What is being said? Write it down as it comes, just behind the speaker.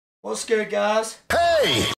What's good, guys?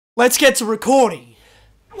 Hey! Let's get to recording.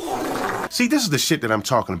 See, this is the shit that I'm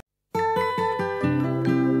talking about.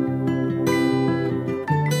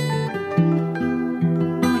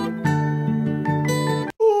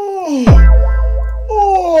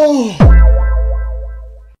 Oh.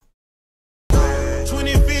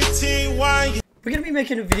 2015, why? We're gonna be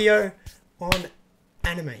making a video on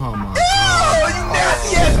anime. Oh my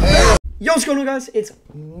god. Yo, what's going on, guys? It's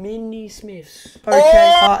Mindy Smiths.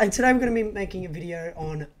 Okay, and today we're gonna be making a video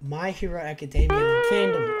on My Hero Academia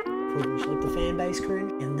fandom cringe, like the fan base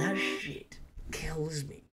cringe, and that shit kills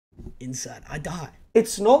me inside. I die.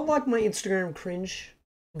 It's not like my Instagram cringe,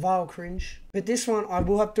 vile cringe, but this one I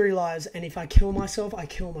will have 3 lives, and if I kill myself, I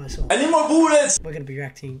kill myself. I need more bullets. We're gonna be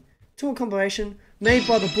reacting to a compilation made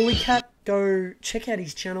by the Bully Cat. Go check out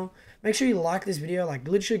his channel. Make sure you like this video. Like,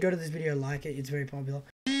 literally go to this video, like it. It's very popular.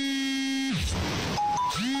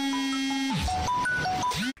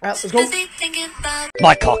 Alright, let's go.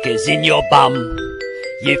 My cock is in your bum,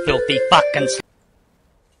 you filthy fucking.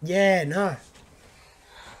 Yeah, no.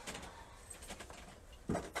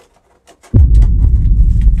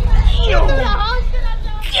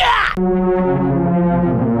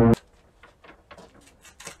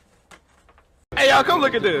 Hey, y'all, come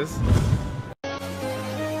look at this.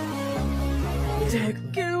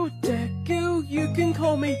 Deku, you can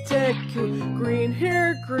call me Deku. Green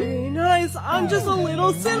hair, green eyes, I'm just a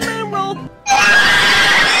little cinnamon roll.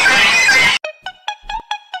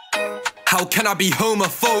 How can I be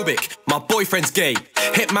homophobic? My boyfriend's gay.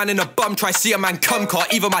 Hitman in a bum, try see a man cum car,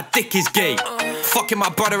 even my dick is gay. Fucking my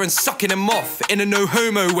brother and sucking him off in a no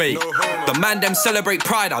homo way. The man them celebrate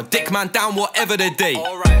pride, I'll dick man down whatever the day.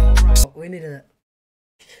 We need to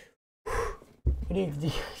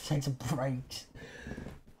take some breaks.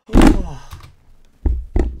 Oh.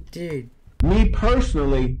 Dude. Me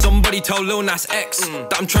personally. Somebody tell Lil Nas X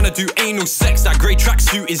that I'm trying to do anal sex. That grey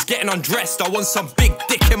tracksuit is getting undressed. I want some big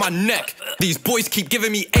dick in my neck. These boys keep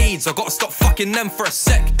giving me AIDS. I gotta stop fucking them for a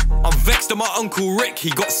sec. I'm vexed at my Uncle Rick. He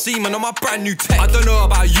got semen on my brand new tech. I don't know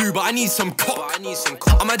about you, but I need some cock.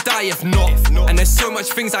 I'ma die if not. And there's so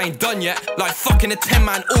much things I ain't done yet, like fucking a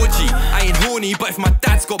 10-man orgy. I ain't horny, but if my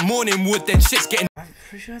dad's got morning wood, then shit's getting. I'm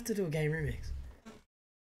pretty sure I have to do a game remix.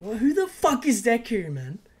 Well, who the fuck is Deku,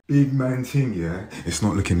 man? Big man thing, yeah? It's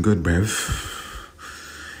not looking good, bruv.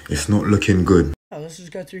 It's not looking good. Oh, let's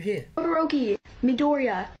just go through here. Todoroki,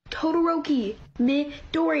 Midoriya, Todoroki,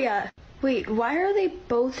 Midoriya. Wait, why are they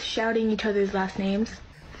both shouting each other's last names?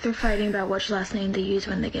 They're fighting about which last name they use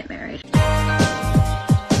when they get married.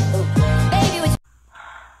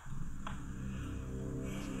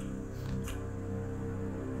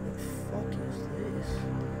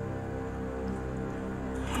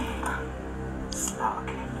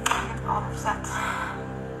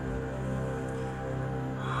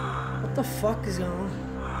 What the fuck is going on?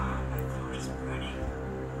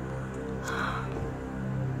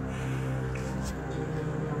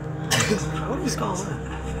 What is going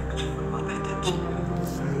on?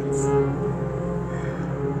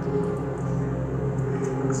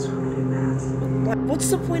 What's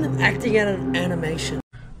the point of acting out an animation?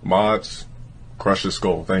 Mods, crush your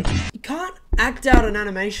skull, thank you. You can't act out an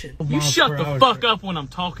animation. You shut the fuck up when I'm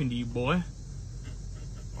talking to you, boy.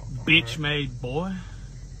 Bitch made boy.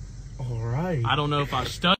 Alright. I don't know if I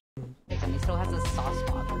stuck. He still has a soft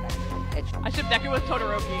spot for Deku. I ship Deku with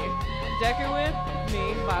Todoroki. Deku with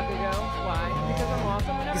me, Bakugo. Why? Because I'm awesome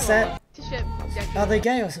and Is that... to ship Deku. Are they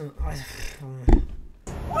gay or something?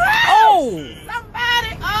 Oh!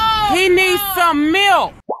 Somebody! Oh! He needs some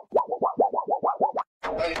milk!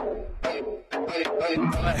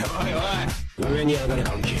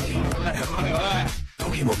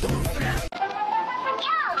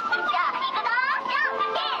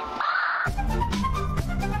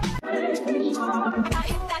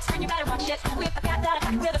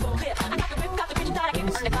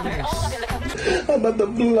 I'm about to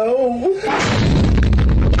blow.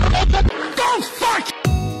 Don't fuck!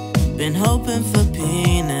 Been hoping for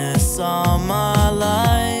penis all my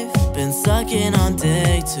life. Been sucking on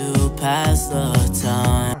dick to pass the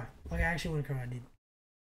time. Like, I actually want to cry, dude.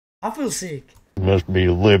 I feel sick. Must be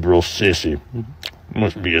a liberal sissy.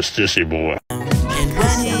 Must be a sissy boy. And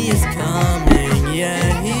when he is coming,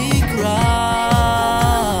 yeah, he cries.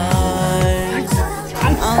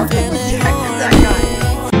 I'm feeling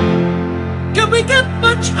horny. Can we get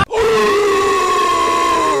much?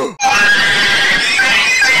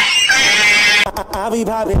 I'll be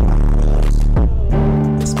popping.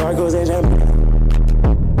 Sparkles and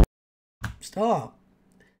Stop.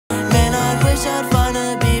 Man, I wish I'd find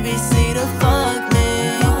a BBC to fuck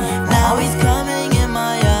me. Now he's coming in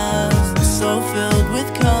my ass, so filled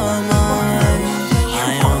with cum.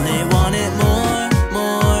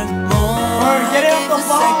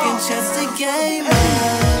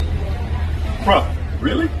 Bruh,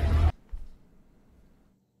 really?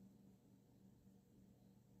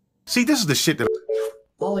 See, this is the shit that.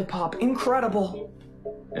 Lollipop, incredible.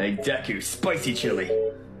 Hey, Deku, spicy chili.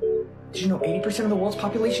 Did you know 80% of the world's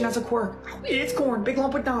population has a quirk? It's corn, big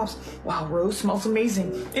lump with knobs. Wow, Rose smells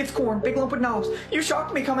amazing. It's corn, big lump with knobs. You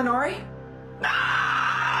shocked me, Kaminari. No!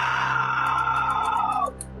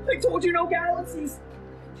 I told you no galaxies.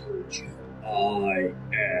 I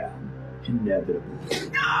am inevitable.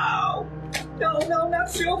 No! No,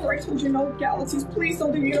 not Silver. I told you no galaxies. Please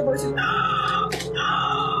don't do universes. No!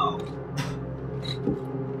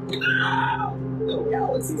 No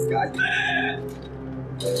galaxies, guys.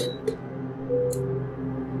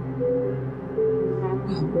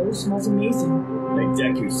 Wow, Rose smells amazing. Hey,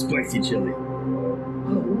 Deku, spicy chili.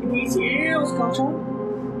 Oh, look at these heels, Kachan.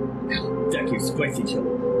 Deku, spicy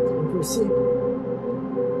chili. Time for a sip.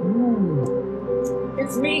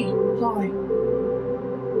 It's me. Hi.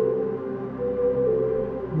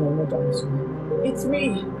 No dinosaur. It's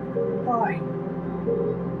me. Hi.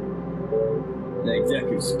 Hey,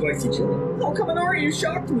 Deku, spicy chili. Oh, Kaminari, you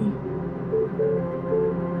shocked me.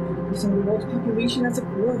 80% of the world's population has a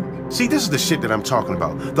quirk. See, this is the shit that I'm talking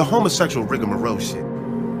about. The homosexual rigmarole shit.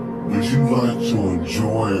 Would you like to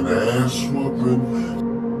enjoy an ass whooping?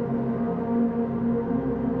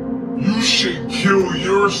 You should kill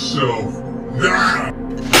yourself now!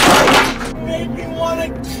 Make me wanna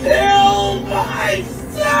kill myself!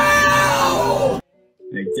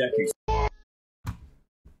 Hey, Deku.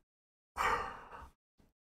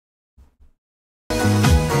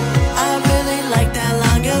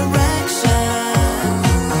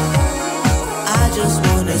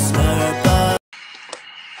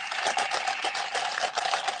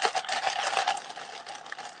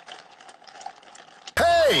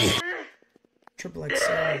 Triple XL.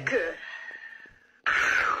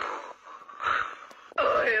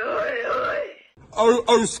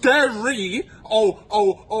 Oh, scary!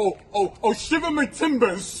 Oh, shiver my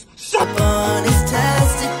timbers! Shut on his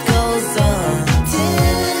testicles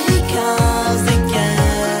until he comes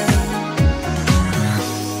again.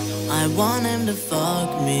 I want him to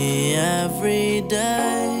fuck me every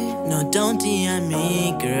day. No, don't DM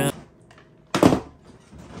me, girl.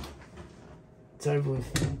 It's over with.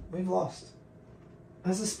 We've lost.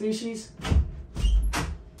 As a species,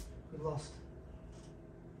 we've lost.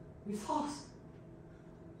 We've lost.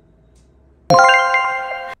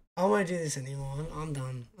 I won't do this anymore. I'm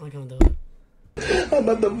done. I can't do it. I'm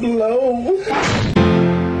about to blow.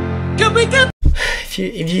 If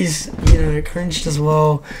you cringed as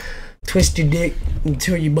well, twist your dick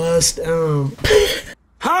until you bust.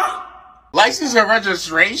 Huh? License and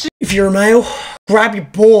registration? If you're a male, grab your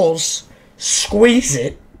balls, squeeze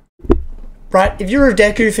it. Right? If you're a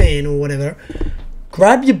Deku fan or whatever,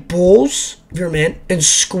 grab your balls, if you're a man, and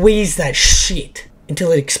squeeze that shit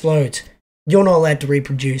until it explodes. You're not allowed to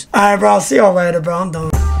reproduce. Alright, bro. I'll see y'all later, bro. I'm done.